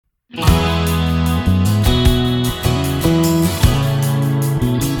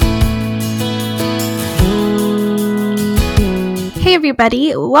Hey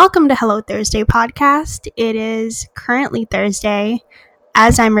everybody, welcome to Hello Thursday podcast. It is currently Thursday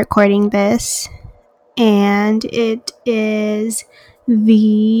as I'm recording this, and it is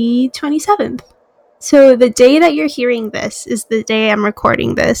the 27th. So the day that you're hearing this is the day I'm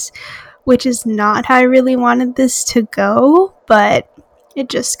recording this, which is not how I really wanted this to go, but it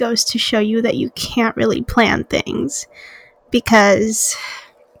just goes to show you that you can't really plan things because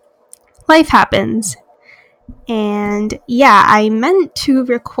life happens. And yeah, I meant to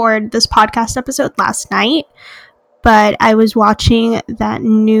record this podcast episode last night, but I was watching that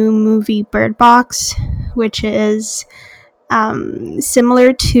new movie Bird Box, which is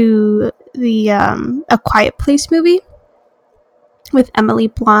similar to the A Quiet Place movie with Emily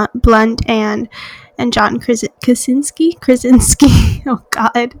Blunt and John Krasinski. Oh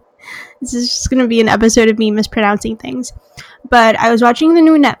God, this is just going to be an episode of me mispronouncing things. But I was watching the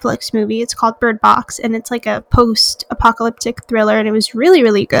new Netflix movie. It's called Bird Box, and it's like a post-apocalyptic thriller, and it was really,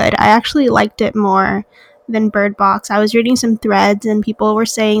 really good. I actually liked it more than Bird Box. I was reading some threads, and people were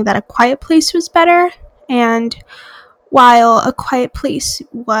saying that A Quiet Place was better, and while A Quiet Place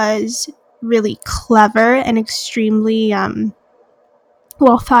was really clever and extremely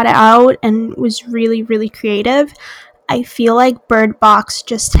well thought out and was really, really creative, I feel like Bird Box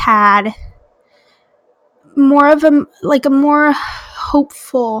just had more of a more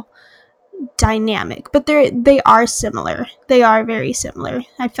hopeful dynamic, but they are similar. They are very similar.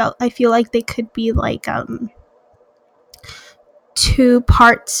 I feel like they could be like two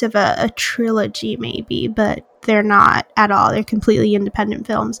parts of a trilogy maybe, but they're not at all. They're completely independent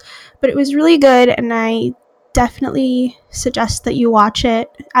films. But it was really good, and I definitely suggest that you watch it,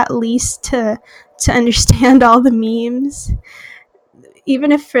 at least to understand all the memes.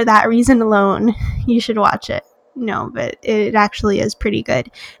 Even if for that reason alone, you should watch it. No, but it actually is pretty good.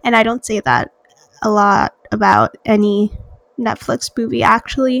 And I don't say that a lot about any Netflix movie,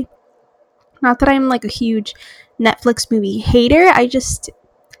 actually. Not that I'm like a huge Netflix movie hater.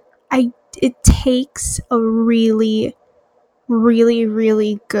 It takes a really, really,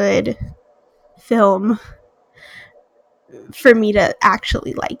 really good film for me to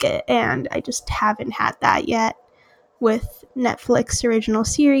actually like it. And I just haven't had that yet with Netflix original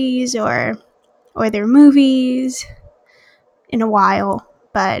series or their movies in a while.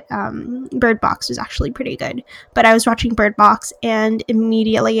 But Bird Box was actually pretty good. But I was watching Bird Box, and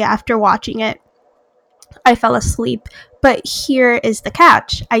immediately after watching it, I fell asleep. But here is the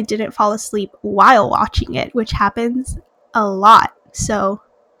catch. I didn't fall asleep while watching it, which happens a lot. So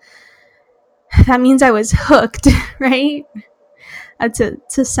that means I was hooked, right?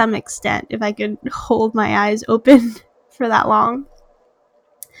 To some extent, if I could hold my eyes open for that long.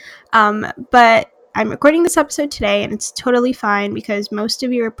 But I'm recording this episode today, and it's totally fine because most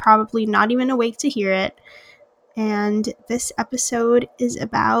of you are probably not even awake to hear it. And this episode is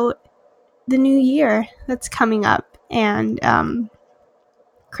about the new year that's coming up, and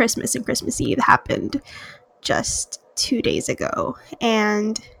Christmas and Christmas Eve happened just 2 days ago,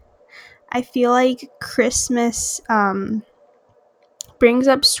 and I feel like Christmas brings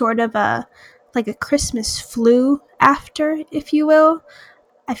up sort of a Christmas flu after, if you will.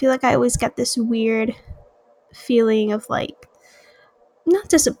 I feel like I always get this weird feeling of like, not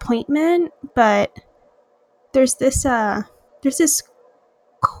disappointment, but there's this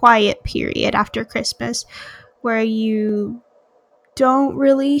quiet period after Christmas where you don't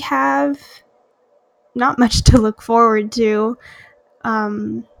really have not much to look forward to,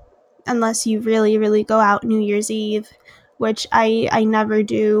 unless you really, really go out New Year's Eve, which I never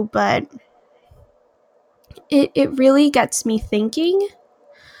do, but it really gets me thinking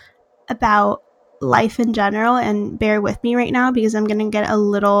about life in general. And bear with me right now because I'm gonna get a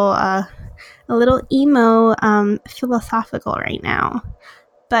little emo philosophical right now.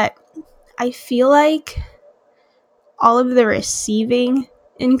 But I feel like all of the receiving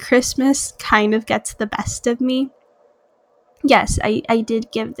in Christmas kind of gets the best of me. Yes, I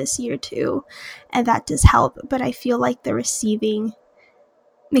did give this year too, and that does help, but I feel like the receiving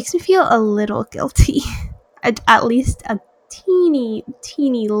makes me feel a little guilty. at least a teeny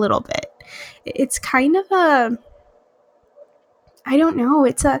little bit. It's kind of a, I don't know,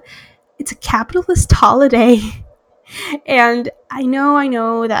 it's a capitalist holiday. And I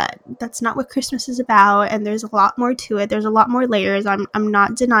know that that's not what Christmas is about, and there's a lot more to it. There's a lot more layers. I'm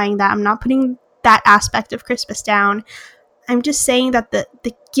not denying that. I'm not putting that aspect of Christmas down. I'm just saying that the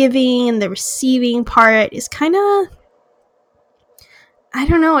giving and the receiving part is kind of, I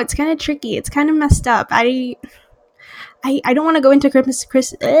don't know, it's kind of tricky. It's kind of messed up. I don't want to go into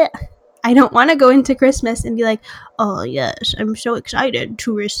I don't want to go into Christmas and be like, oh yes, I'm so excited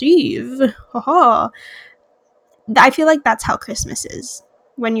to receive. Haha. I feel like that's how Christmas is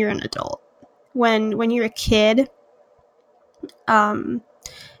when you're an adult. When you're a kid,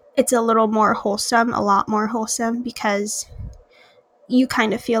 it's a little more wholesome, a lot more wholesome, because you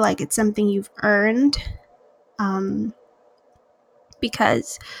kind of feel like it's something you've earned.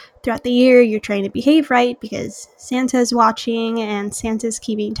 Because throughout the year you're trying to behave right because Santa's watching and Santa's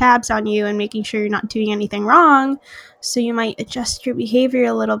keeping tabs on you and making sure you're not doing anything wrong. So you might adjust your behavior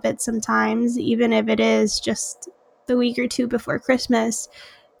a little bit sometimes, even if it is just the week or two before Christmas,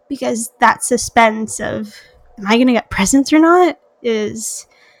 because that suspense of, am I going to get presents or not, is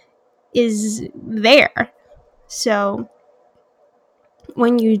there. So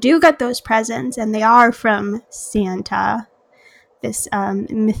when you do get those presents and they are from Santa, this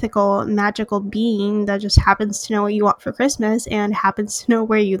mythical, magical being that just happens to know what you want for Christmas and happens to know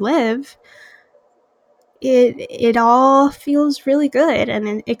where you live, it all feels really good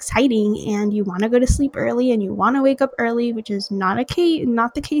and exciting, and you want to go to sleep early and you want to wake up early, which is not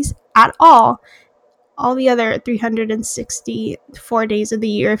the case at all the other 364 days of the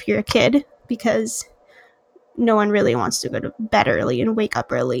year if you're a kid, because no one really wants to go to bed early and wake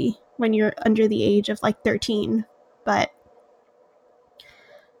up early when you're under the age of like 13. But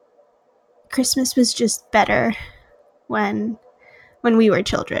Christmas was just better when we were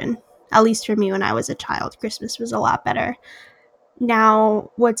children. At least for me, when I was a child, Christmas was a lot better.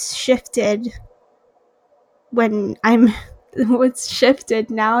 Now, what's shifted now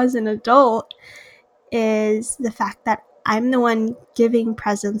as an adult is the fact that I'm the one giving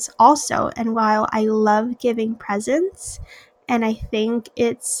presents also. And while I love giving presents, and I think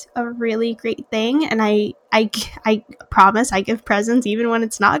it's a really great thing, and I promise I give presents even when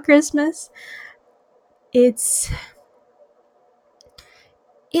it's not Christmas, it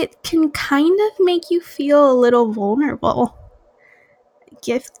can kind of make you feel a little vulnerable,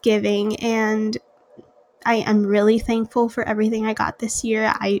 gift giving. And I am really thankful for everything I got this year.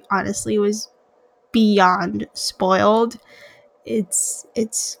 I honestly was beyond spoiled.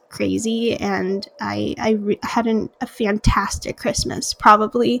 It's crazy, and I had a fantastic Christmas.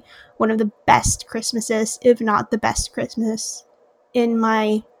 Probably one of the best Christmases, if not the best Christmas in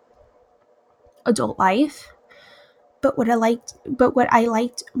my adult life. But what I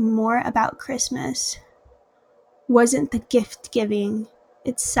liked more about Christmas wasn't the gift giving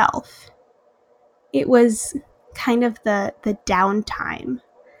itself. It was kind of the downtime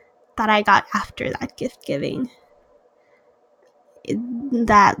that I got after that gift giving.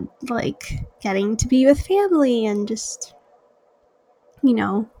 That, like, getting to be with family and just,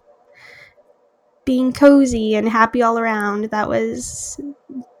 being cozy and happy all around. That was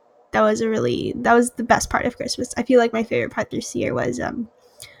the best part of Christmas. I feel like my favorite part this year was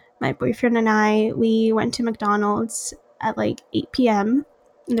my boyfriend and we went to McDonald's at like 8 p.m.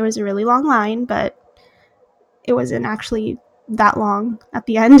 and there was a really long line, but it wasn't actually that long at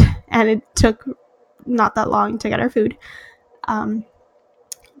the end, and it took not that long to get our food.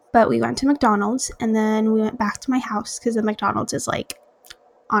 But we went to McDonald's, and then we went back to my house because the McDonald's is like,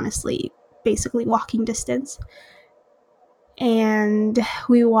 honestly, basically walking distance. And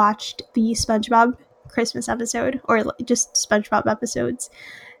we watched the SpongeBob Christmas episode, or just SpongeBob episodes.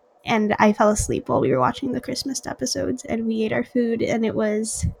 And I fell asleep while we were watching the Christmas episodes, and we ate our food, and it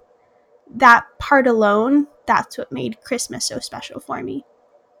was that part alone, that's what made Christmas so special for me.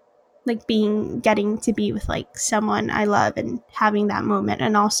 Like getting to be with like someone I love and having that moment.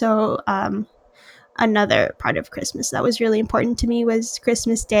 And also another part of Christmas that was really important to me was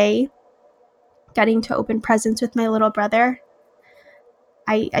Christmas Day, getting to open presents with my little brother.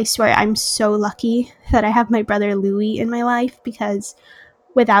 I swear I'm so lucky that I have my brother Louie in my life, because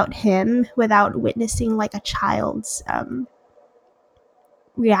without him, without witnessing like a child's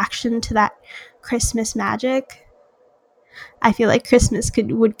reaction to that Christmas magic, I feel like Christmas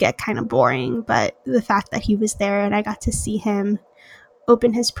would get kind of boring. But the fact that he was there and I got to see him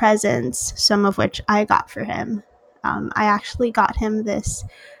open his presents, some of which I got for him. I actually got him this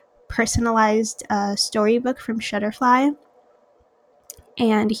personalized storybook from Shutterfly,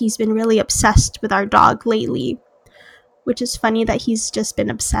 and he's been really obsessed with our dog lately, which is funny that he's just been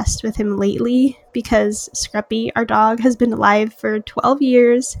obsessed with him lately, because Scruppy, our dog, has been alive for 12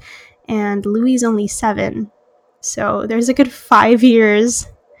 years and Louie's only 7. So there's a good 5 years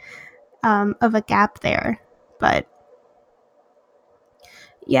of a gap there. But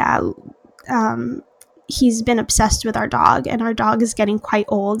yeah, he's been obsessed with our dog, and our dog is getting quite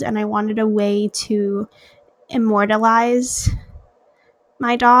old, and I wanted a way to immortalize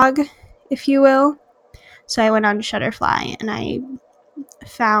my dog, if you will. So I went on Shutterfly and I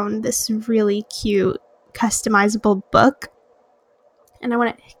found this really cute customizable book, and I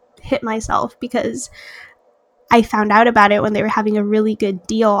want to hit myself because I found out about it when they were having a really good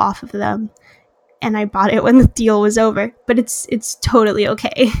deal off of them, and I bought it when the deal was over. But it's totally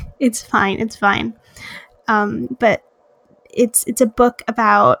okay. It's fine. But it's a book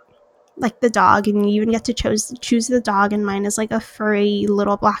about like the dog, and you even get to choose the dog, and mine is like a furry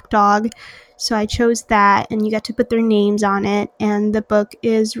little black dog. So I chose that, and you get to put their names on it, and the book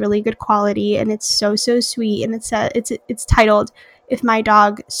is really good quality, and it's so sweet, and it's titled If My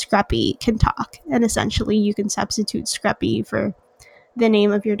Dog Scruppy Can Talk, and essentially you can substitute Scruppy for the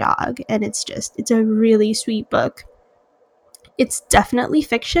name of your dog, and it's a really sweet book. It's definitely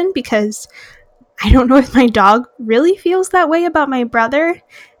fiction because I don't know if my dog really feels that way about my brother.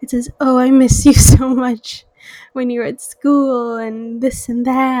 It says, "Oh, I miss you so much when you were at school and this and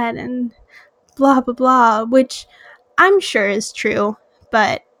that and blah, blah, blah," which I'm sure is true.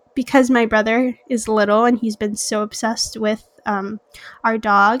 But because my brother is little and he's been so obsessed with our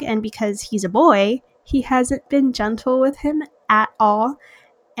dog, and because he's a boy, he hasn't been gentle with him at all.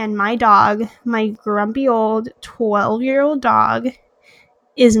 And my dog, my grumpy old 12-year-old dog,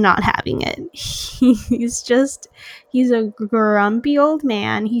 is not having it. He's a grumpy old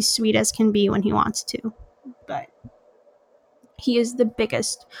man. He's sweet as can be when he wants to, but he is the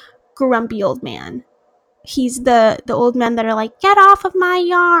biggest grumpy old man. He's the old men that are like, "Get off of my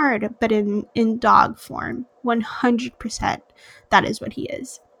yard," but in dog form. 100% that is what he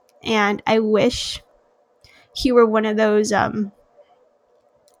is. And I wish he were one of those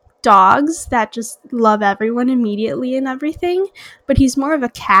dogs that just love everyone immediately and everything, but he's more of a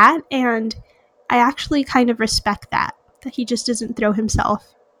cat, and I actually kind of respect that he just doesn't throw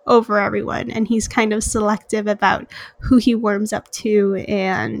himself over everyone, and he's kind of selective about who he warms up to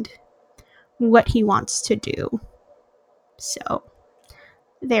and what he wants to do. So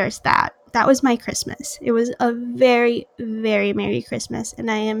there's that. That was my Christmas. It was a very, very Merry Christmas, and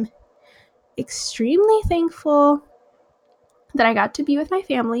I am extremely thankful that I got to be with my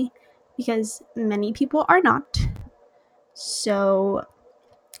family because many people are not. So,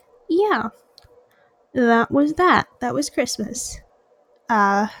 yeah, that was that. That was Christmas.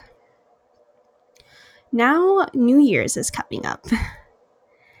 Now New Year's is coming up.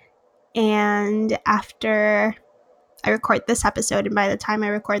 And after I record this episode, and by the time I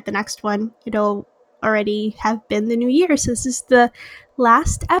record the next one, it'll already have been the new year. So this is the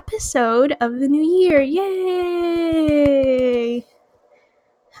last episode of the new year. Yay!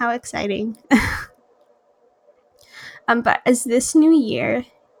 How exciting. But as this new year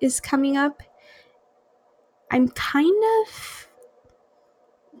is coming up, I'm kind of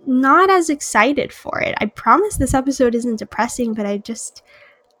not as excited for it. I promise this episode isn't depressing, but I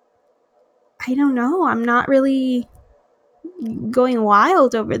don't know. I'm not really going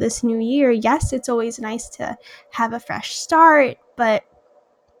wild over this new year. Yes, it's always nice to have a fresh start, but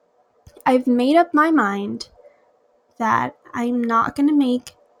I've made up my mind that I'm not going to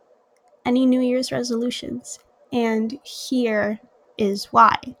make any New Year's resolutions. And here is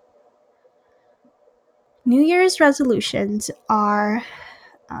why. New Year's resolutions are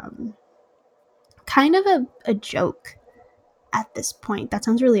kind of a joke at this point. That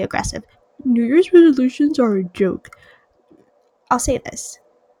sounds really aggressive. New Year's resolutions are a joke. I'll say this.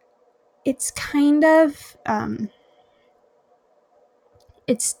 It's kind of,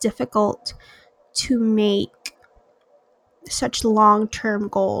 it's difficult to make such long-term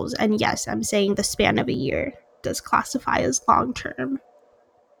goals. And yes, I'm saying the span of a year does classify as long-term.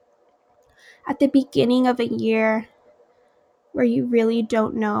 At the beginning of a year, where you really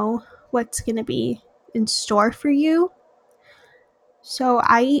don't know what's going to be in store for you. So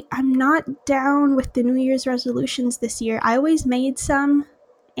I'm not down with the New Year's resolutions this year. I always made some,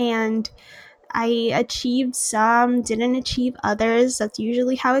 and I achieved some, didn't achieve others. That's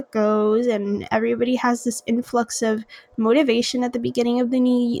usually how it goes, and everybody has this influx of motivation at the beginning of the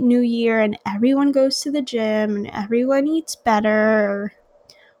new year, and everyone goes to the gym, and everyone eats better,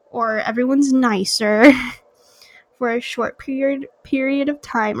 or everyone's nicer for a short period of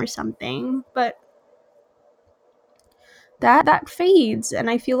time or something. But that fades, and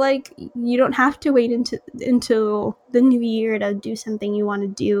I feel like you don't have to wait until the new year to do something you want to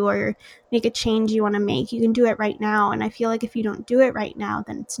do or make a change you want to make. You can do it right now, and I feel like if you don't do it right now,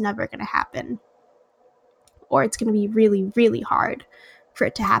 then it's never going to happen, or it's going to be really, really hard for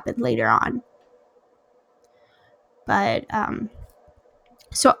it to happen later on. But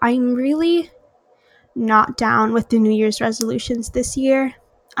so I'm really not down with the New Year's resolutions this year.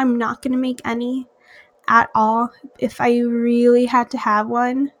 I'm not going to make any at all. If I really had to have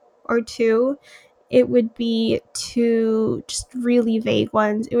one or two, it would be two just really vague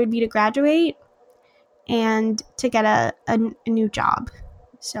ones. It would be to graduate and to get a new job.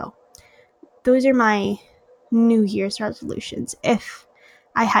 So those are my New Year's resolutions if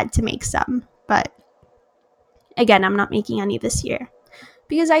I had to make some. But again, I'm not making any this year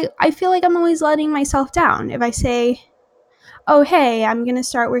because I feel like I'm always letting myself down. If I say, oh, hey, I'm going to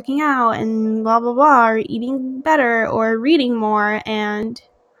start working out and blah, blah, blah, or eating better or reading more, and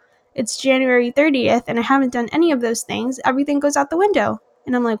it's January 30th and I haven't done any of those things, everything goes out the window.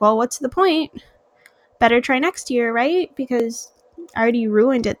 And I'm like, well, what's the point? Better try next year, right? Because I already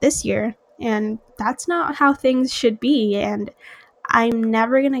ruined it this year. And that's not how things should be. And I'm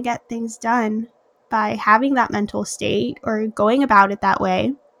never going to get things done by having that mental state or going about it that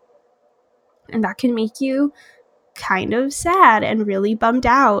way. And that can make you kind of sad and really bummed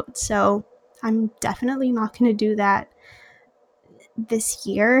out. So I'm definitely not going to do that this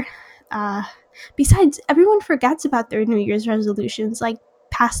year. Besides, everyone forgets about their New Year's resolutions like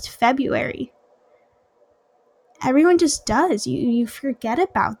past February. Everyone just does. You forget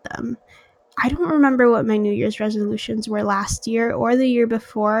about them. I don't remember what my New Year's resolutions were last year or the year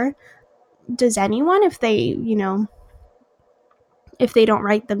before. Does anyone, if they don't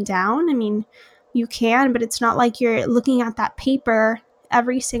write them down? I mean, you can, but it's not like you're looking at that paper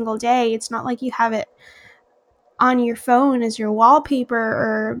every single day. It's not like you have it on your phone as your wallpaper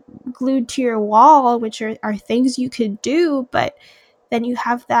or glued to your wall, which are things you could do, but then you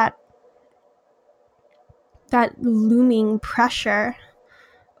have that looming pressure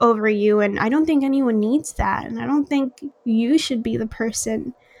over you, and I don't think anyone needs that, and I don't think you should be the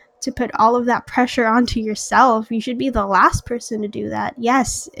person to put all of that pressure onto yourself. You should be the last person to do that.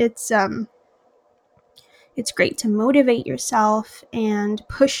 Yes, it's great to motivate yourself and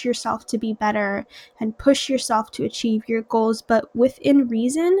push yourself to be better and push yourself to achieve your goals, but within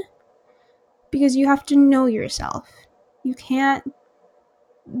reason, because you have to know yourself.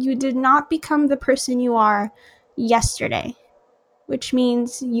 You did not become the person you are yesterday, which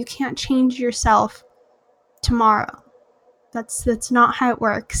means you can't change yourself tomorrow. That's not how it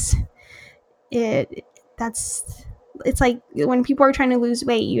works. It's like when people are trying to lose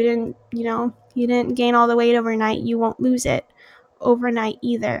weight, you didn't gain all the weight overnight. You won't lose it overnight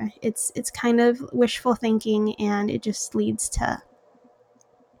either. It's kind of wishful thinking, and it just leads to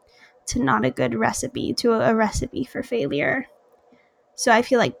not a good recipe, to a recipe for failure. So I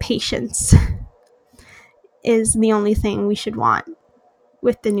feel like patience is the only thing we should want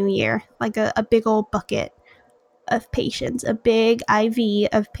with the new year, like a big old bucket of patience, a big IV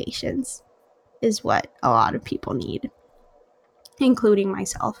of patience is what a lot of people need, including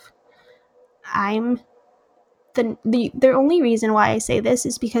myself. I'm the only reason why I say this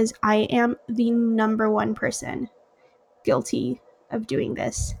is because I am the number one person guilty of doing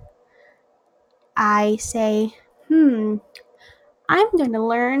this. I say, I'm going to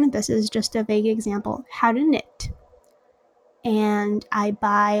learn, this is just a vague example, how to knit. And I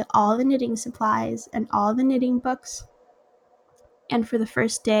buy all the knitting supplies and all the knitting books. And for the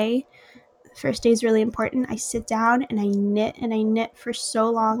first day is really important. I sit down and I knit for so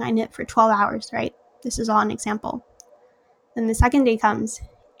long. I knit for 12 hours, right? This is all an example. Then the second day comes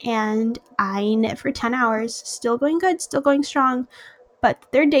and I knit for 10 hours, still going good, still going strong. But the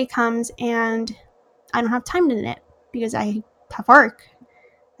third day comes and I don't have time to knit because I have work.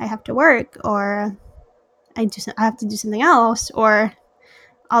 I have to work, or I have to do something else, or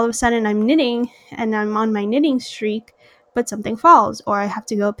all of a sudden I'm knitting and I'm on my knitting streak, but something falls, or I have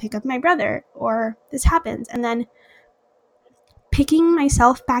to go pick up my brother, or this happens. And then picking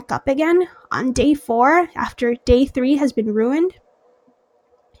myself back up again on day 4 after day 3 has been ruined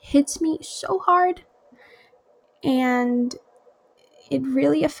hits me so hard, and it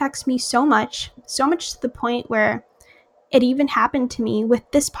really affects me so much to the point where it even happened to me with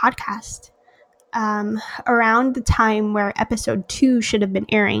this podcast. Around the time where episode 2 should have been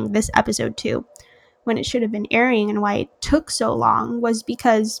airing, this episode 2, when it should have been airing, and why it took so long was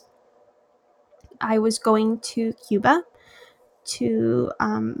because I was going to Cuba to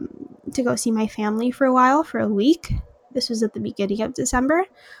go see my family for a while, for a week. This was at the beginning of December,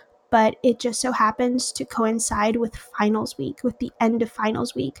 but it just so happens to coincide with finals week, with the end of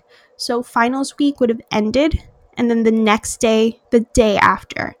finals week. So finals week would have ended, and then the next day, the day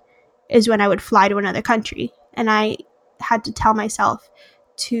after, is when I would fly to another country. And I had to tell myself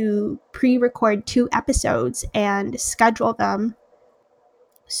to pre-record 2 episodes and schedule them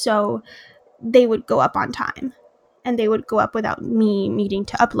so they would go up on time. And they would go up without me needing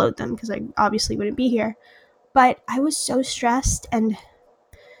to upload them because I obviously wouldn't be here. But I was so stressed, and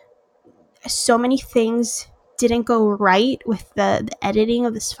so many things didn't go right with the editing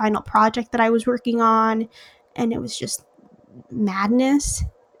of this final project that I was working on. And it was just madness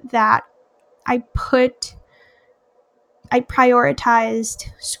that I prioritized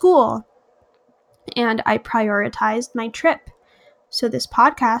school and I prioritized my trip. So this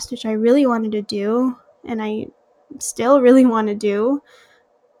podcast, which I really wanted to do, and I still really want to do,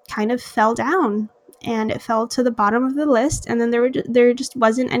 kind of fell down, and it fell to the bottom of the list, and then there just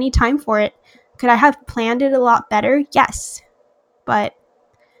wasn't any time for it. Could I have planned it a lot better? Yes. But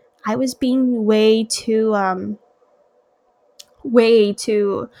I was being way too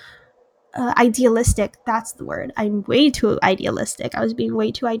idealistic. That's the word. I'm way too idealistic. I was being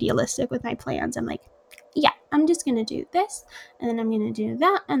way too idealistic with my plans. I'm like, yeah, I'm just going to do this, and then I'm going to do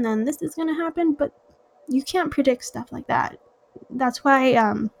that, and then this is going to happen. But you can't predict stuff like that. That's why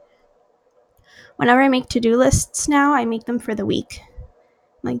whenever I make to-do lists now, I make them for the week.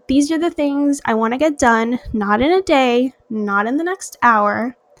 Like, these are the things I want to get done, not in a day, not in the next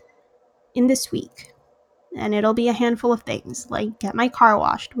hour, in this week. And it'll be a handful of things, like get my car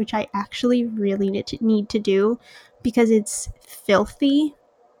washed, which I actually really need to do because it's filthy.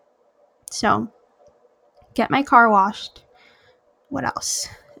 So, get my car washed. What else?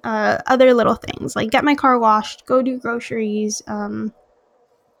 Other little things, like get my car washed, go do groceries,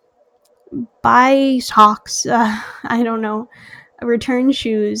 buy socks, I don't know, return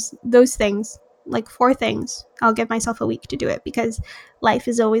shoes, those things. Like 4 things. I'll give myself a week to do it because life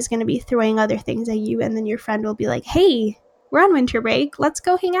is always going to be throwing other things at you, and then your friend will be like, hey, we're on winter break, let's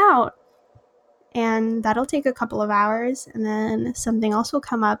go hang out. And that'll take a couple of hours, and then something else will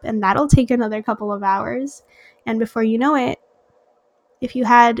come up, and that'll take another couple of hours. And before you know it, if you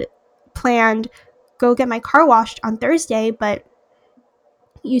had planned, go get my car washed on Thursday, but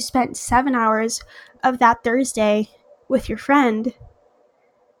you spent 7 hours of that Thursday with your friend,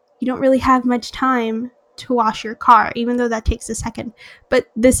 you don't really have much time to wash your car, even though that takes a second. But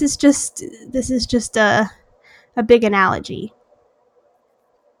this is just a big analogy,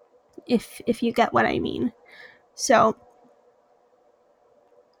 if you get what I mean. So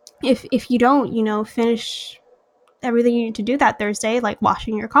if you don't, finish everything you need to do that Thursday, like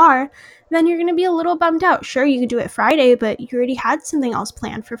washing your car, then you're going to be a little bummed out. Sure, you could do it Friday, but you already had something else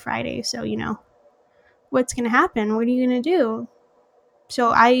planned for Friday. So, what's going to happen? What are you going to do?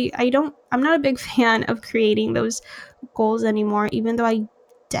 So I'm not a big fan of creating those goals anymore, even though I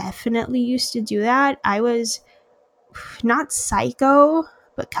definitely used to do that. I was not psycho,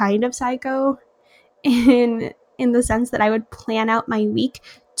 but kind of psycho in the sense that I would plan out my week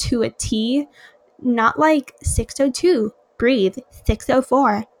to a T, not like 6:02, breathe,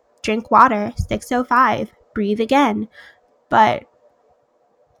 6:04, drink water, 6:05, breathe again, but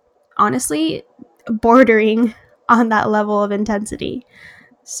honestly, bordering on that level of intensity.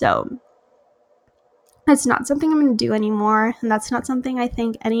 So that's not something I'm going to do anymore, and that's not something I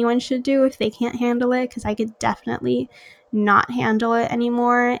think anyone should do if they can't handle it, because I could definitely not handle it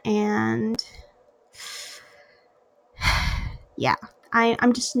anymore. And yeah,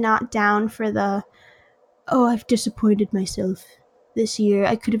 I'm just not down for the, oh, I've disappointed myself this year,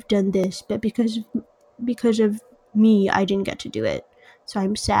 I could have done this, but because of me, I didn't get to do it, so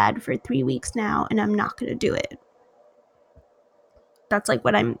I'm sad for 3 weeks now, and I'm not going to do it. That's like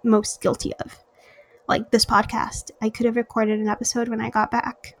what I'm most guilty of. Like this podcast, I could have recorded an episode when I got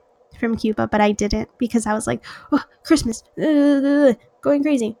back from Cuba, but I didn't because I was like, oh, Christmas, going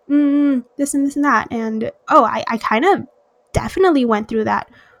crazy, this and this and that. And I kind of definitely went through that.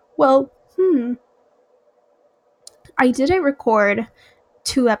 Well, I didn't record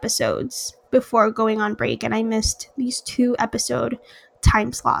 2 episodes before going on break, and I missed these 2 episode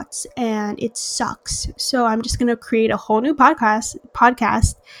time slots, and it sucks. So I'm just going to create a whole new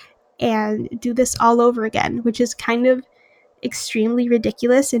podcast and do this all over again, which is kind of extremely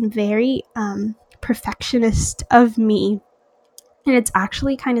ridiculous and very perfectionist of me. And it's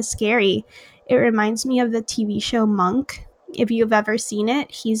actually kind of scary. It reminds me of the TV show Monk. If you've ever seen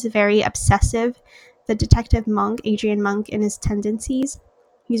it, he's very obsessive. The detective Monk, Adrian Monk, in his tendencies,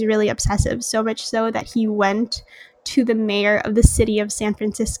 he's really obsessive, so much so that he went to the mayor of the city of San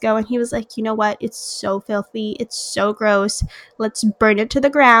Francisco, and he was like, you know what, it's so filthy, it's so gross, let's burn it to the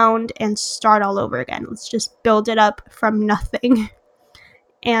ground and start all over again, let's just build it up from nothing.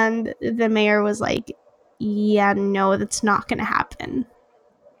 And the mayor was like, yeah, no, that's not gonna happen.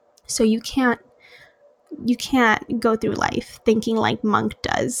 So you can't go through life thinking like Monk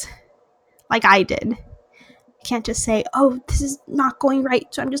does, like I did. You can't just say, oh, this is not going right,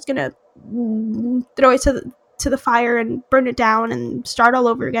 so I'm just gonna throw it to the fire and burn it down and start all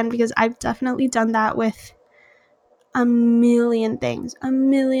over again, because I've definitely done that with a million things. A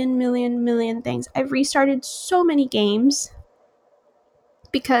million things. I've restarted so many games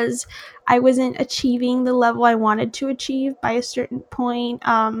because I wasn't achieving the level I wanted to achieve by a certain point.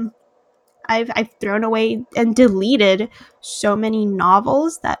 I've thrown away and deleted so many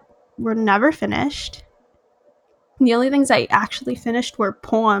novels that were never finished. The only things I actually finished were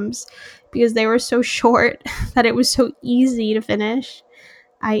poems because they were so short that it was so easy to finish.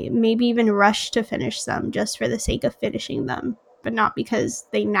 I maybe even rushed to finish them just for the sake of finishing them, but not because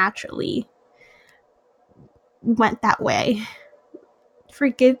they naturally went that way.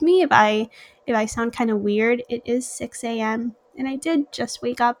 Forgive me if I sound kind of weird. It is 6 a.m. and I did just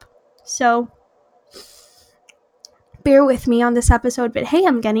wake up. So bear with me on this episode, but hey,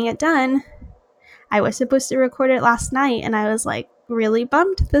 I'm getting it done. I was supposed to record it last night and I was like really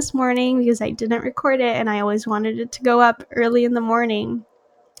bummed this morning because I didn't record it and I always wanted it to go up early in the morning.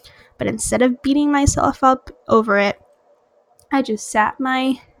 But instead of beating myself up over it, I just sat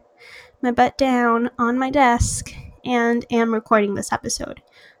my butt down on my desk and am recording this episode.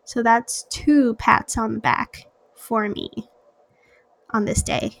 So that's 2 pats on the back for me on this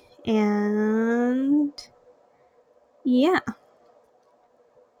day. And yeah.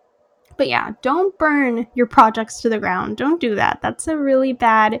 But yeah, don't burn your projects to the ground. Don't do that. That's a really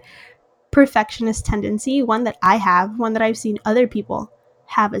bad perfectionist tendency, one that I have, one that I've seen other people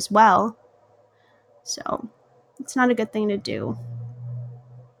have as well. So it's not a good thing to do.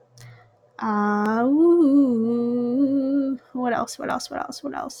 What else?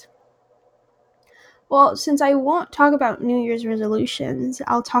 Well, since I won't talk about New Year's resolutions,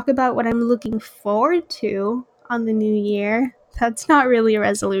 I'll talk about what I'm looking forward to on the new year. That's not really a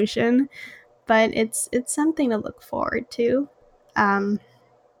resolution, but it's something to look forward to. I'm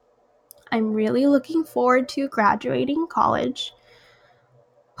really looking forward to graduating college.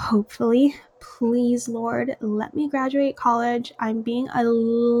 Hopefully, please, Lord, let me graduate college. I'm being a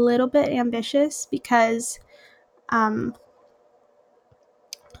little bit ambitious because I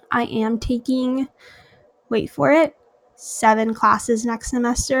am taking, wait for it, 7 classes next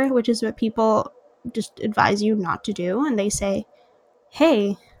semester, which is what people just advise you not to do. And they say,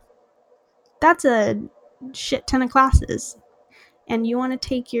 hey, that's a shit ton of classes. And you want to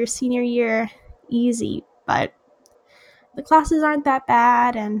take your senior year easy, but the classes aren't that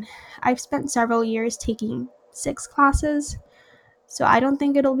bad. And I've spent several years taking 6 classes, so I don't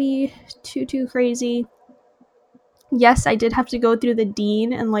think it'll be too crazy. Yes, I did have to go through the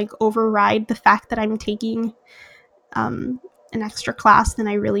dean and like override the fact that I'm taking an extra class than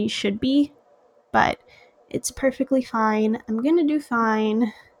I really should be, but it's perfectly fine. I'm gonna do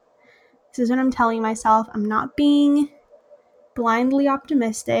fine. This is what I'm telling myself. I'm not being blindly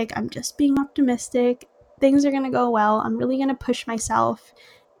optimistic. I'm just being optimistic. Things are gonna go well. I'm really gonna push myself.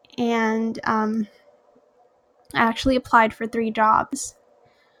 And I actually applied for 3 jobs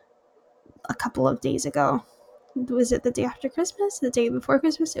a couple of days ago. Was it the day after Christmas? The day before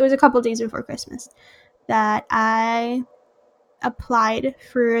Christmas? It was a couple of days before Christmas that I applied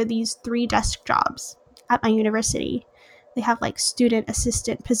for these 3 desk jobs at my university. They have like student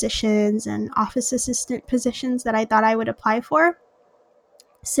assistant positions and office assistant positions that I thought I would apply for,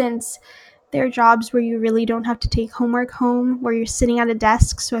 since they're jobs where you really don't have to take homework home, where you're sitting at a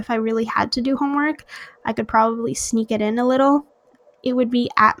desk. So if I really had to do homework, I could probably sneak it in a little. It would be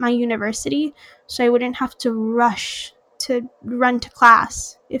at my university, so I wouldn't have to rush to run to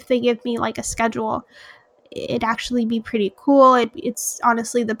class if they give me like a schedule. It'd actually be pretty cool. It's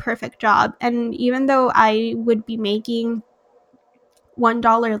honestly the perfect job. And even though I would be making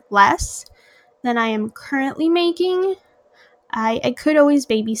 $1 less than I am currently making, I could always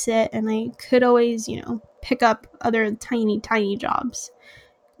babysit and I could always, pick up other tiny jobs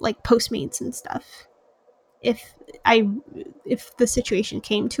like Postmates and stuff if the situation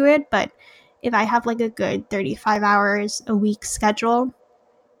came to it. But if I have like a good 35 hours a week schedule,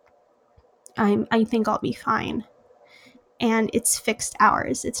 I think I'll be fine. And it's fixed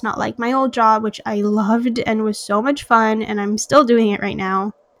hours. It's not like my old job, which I loved and was so much fun, and I'm still doing it right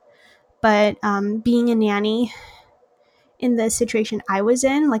now. But being a nanny in the situation I was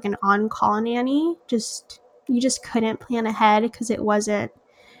in, like an on-call nanny, you just couldn't plan ahead because it wasn't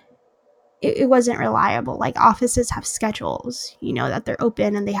reliable. Like offices have schedules, that they're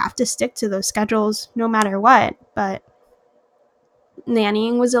open and they have to stick to those schedules no matter what. But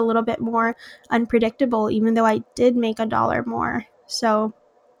nannying was a little bit more unpredictable, even though I did make $1 more. So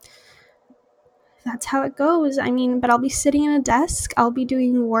that's how it goes. I mean, but I'll be sitting at a desk. I'll be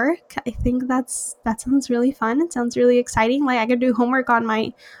doing work. I think that sounds really fun. It sounds really exciting. Like I could do homework on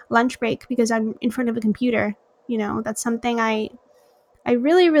my lunch break because I'm in front of a computer. That's something I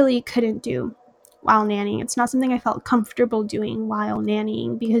really couldn't do while nannying. It's not something I felt comfortable doing while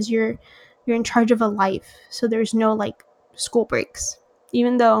nannying because you're in charge of a life. So there's no like school breaks.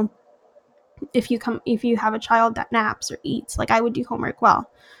 Even though if you have a child that naps or eats, like I would do homework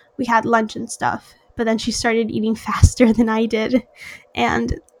well. We had lunch and stuff, but then she started eating faster than I did,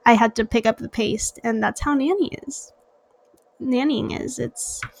 and I had to pick up the pace, and that's how nannying is.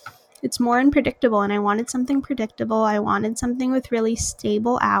 It's more unpredictable, and I wanted something predictable. I wanted something with really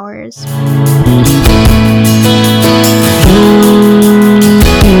stable hours.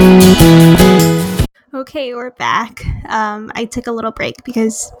 Okay, we're back. I took a little break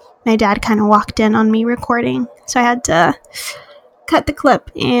because my dad kind of walked in on me recording, so I had to cut the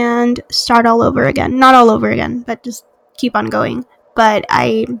clip and start all over again. Not all over again, but just keep on going. But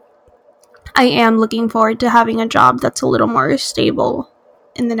I am looking forward to having a job that's a little more stable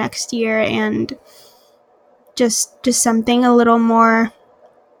in the next year, and just something a little more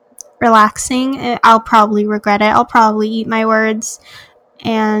relaxing. I'll probably regret it. I'll probably eat my words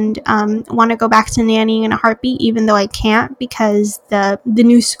and want to go back to nannying in a heartbeat, even though I can't, because the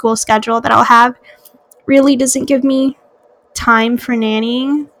new school schedule that I'll have really doesn't give me time for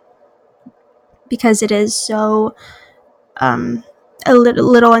nannying, because it is so a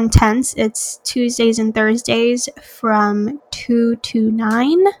little intense. It's Tuesdays and Thursdays from 2 to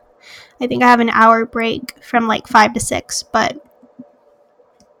 9. I think I have an hour break from like 5 to 6, but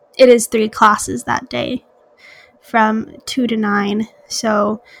it is 3 classes that day from 2 to 9.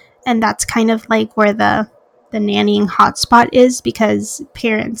 So, and that's kind of like where the nannying hotspot is, because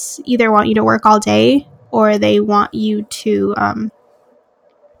parents either want you to work all day or they want you to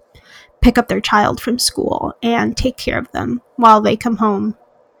pick up their child from school and take care of them while they come home.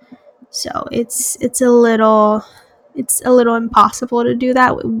 So it's a little impossible to do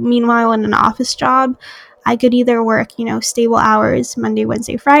that. Meanwhile, in an office job, I could either work, stable hours Monday,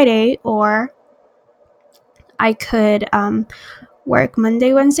 Wednesday, Friday, or I could work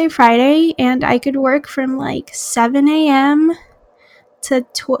Monday, Wednesday, Friday, and I could work from like 7 a.m.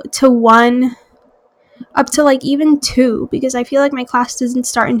 to 1, up to like even 2, because I feel like my class doesn't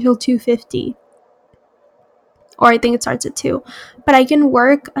start until 2:50. Or I think it starts at 2. But I can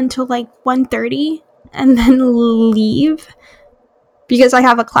work until like 1:30 and then leave because I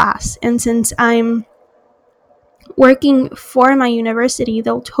have a class. And since I'm working for my university,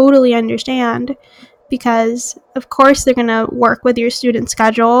 they'll totally understand, because of course they're going to work with your student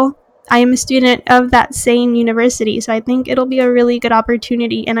schedule. I am a student of that same university, so I think it'll be a really good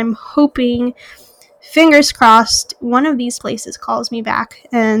opportunity, and I'm hoping, fingers crossed, one of these places calls me back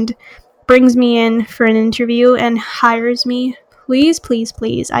and brings me in for an interview and hires me. Please, please,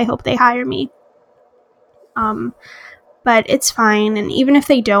 please. I hope they hire me. But it's fine, and even if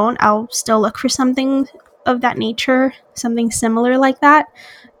they don't, I'll still look for something of that nature, something similar like that.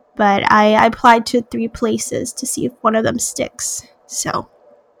 But I applied to 3 places to see if one of them sticks. So,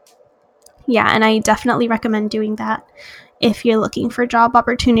 yeah, and I definitely recommend doing that if you're looking for job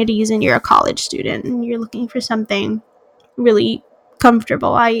opportunities and you're a college student and you're looking for something really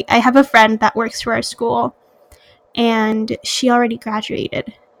comfortable. I have a friend that works for our school, and she already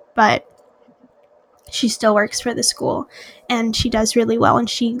graduated, but she still works for the school, and she does really well, and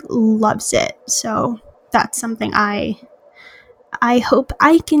she loves it. So that's something I hope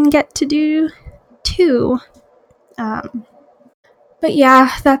I can get to do too. But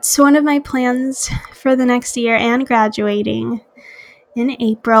yeah, that's one of my plans for the next year, and graduating in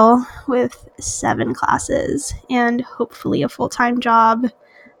April with 7 classes and hopefully a full-time job.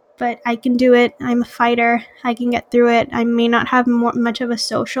 But I can do it. I'm a fighter. I can get through it. I may not have much of a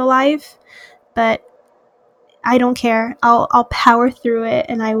social life, but I don't care. I'll power through it,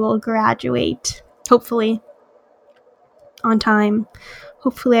 and I will graduate, hopefully, on time.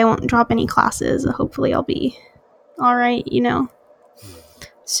 Hopefully I won't drop any classes. Hopefully I'll be alright,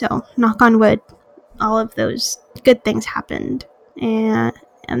 So, knock on wood, all of those good things happened,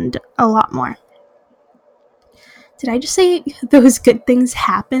 and a lot more. Did I just say those good things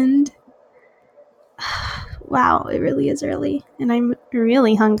happened? Wow, it really is early, and I'm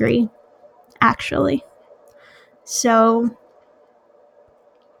really hungry, actually. So,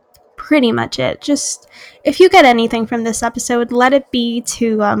 pretty much it. Just, if you get anything from this episode, let it be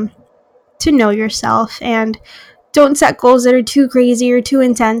to know yourself, and don't set goals that are too crazy or too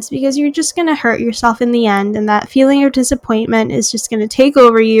intense, because you're just going to hurt yourself in the end, and that feeling of disappointment is just going to take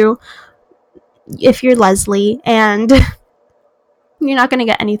over you if you're Leslie, and you're not going to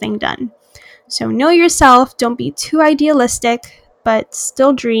get anything done. So know yourself, don't be too idealistic, but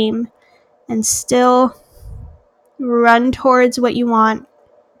still dream and still run towards what you want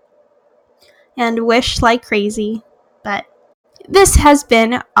and wish like crazy. But this has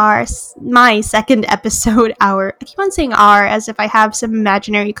been my second episode. I keep on saying our as if I have some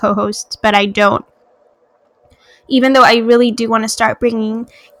imaginary co-hosts, but I don't. Even though I really do want to start bringing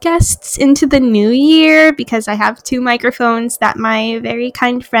guests into the new year, because I have 2 microphones that my very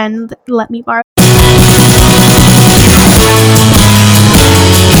kind friend let me borrow.